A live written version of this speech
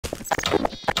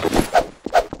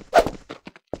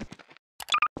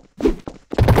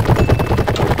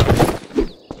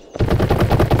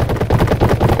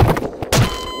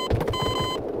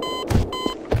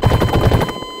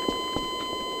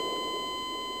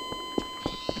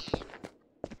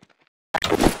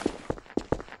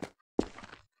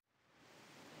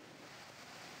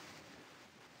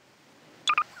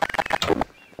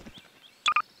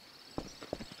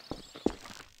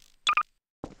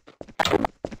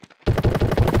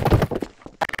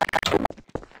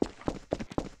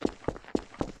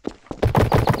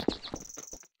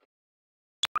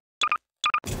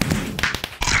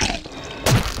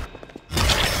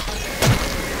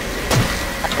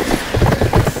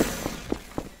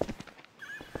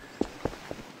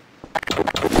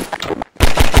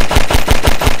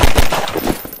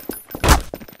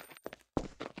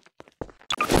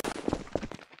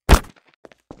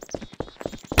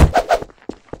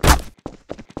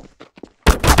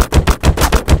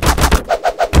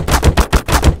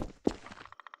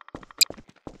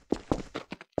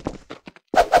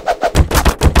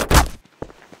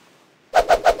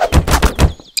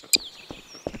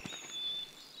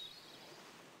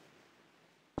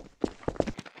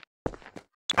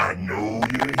I know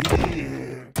you're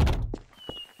here.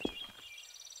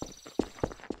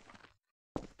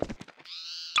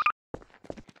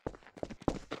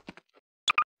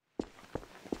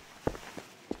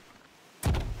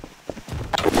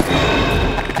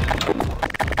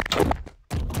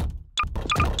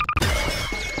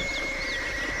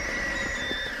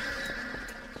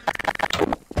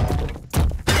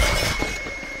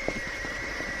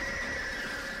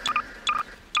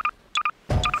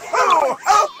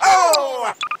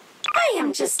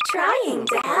 Just trying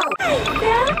to help. I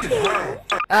found him.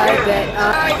 I bet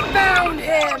I found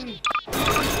him.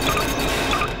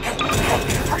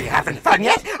 Hey, are you having fun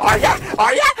yet? Are ya?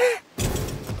 Are ya?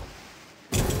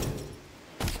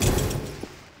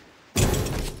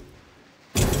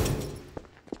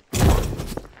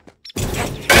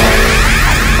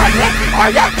 Fun yet?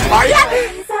 Are ya? Are ya?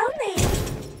 He's only.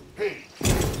 Hey.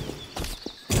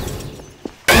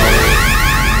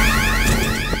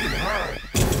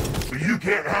 You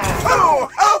can't hide. Ho,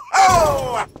 ho,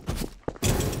 ho!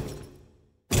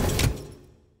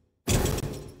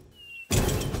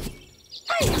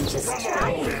 I am just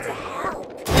trying to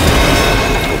help.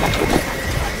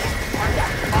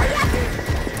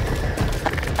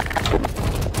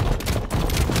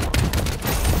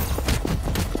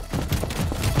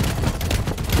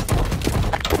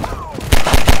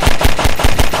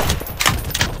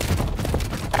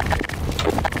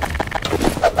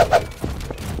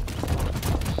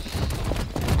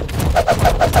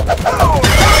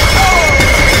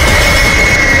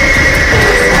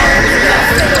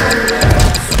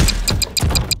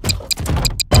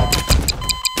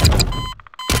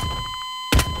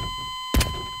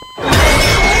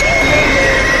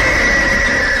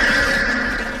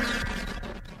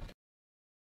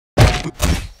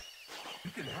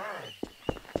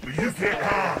 You can't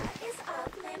hide. Is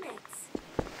off limits.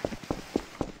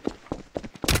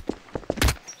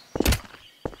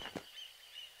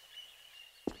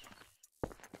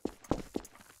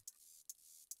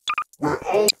 We're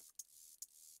all.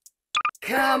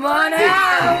 Come on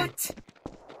out.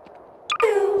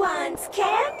 Who wants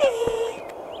candy?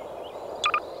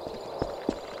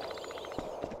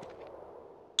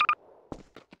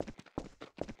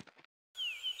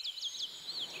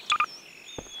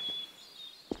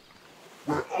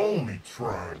 We're only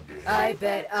trying to help. I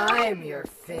bet I'm your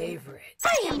favorite.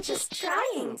 I am just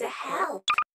trying to help.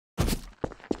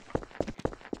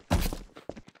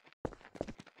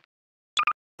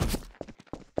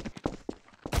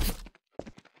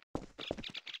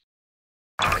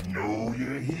 I know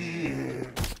you're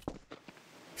here.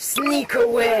 Sneak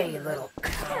away, little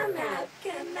Come coward. out,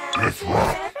 That's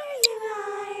right. wherever you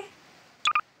are.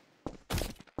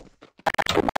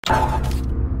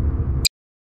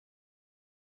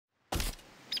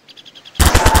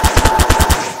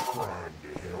 Trying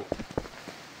to help.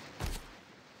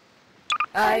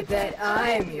 I bet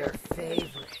I'm your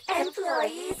favorite.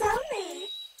 Employees only.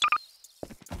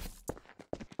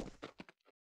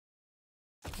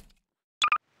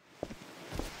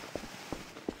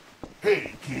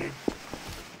 Hey, kid.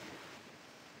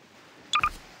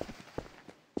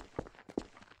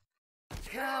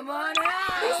 Come on This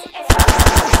out. area is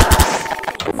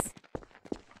off limits.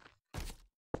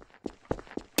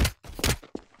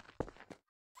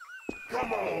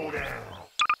 Come on down.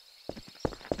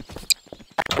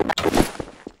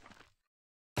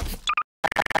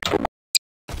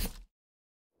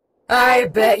 I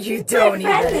bet you don't The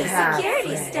friendly even have security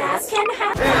friends. staff can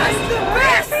have I'm the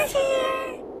best. over here.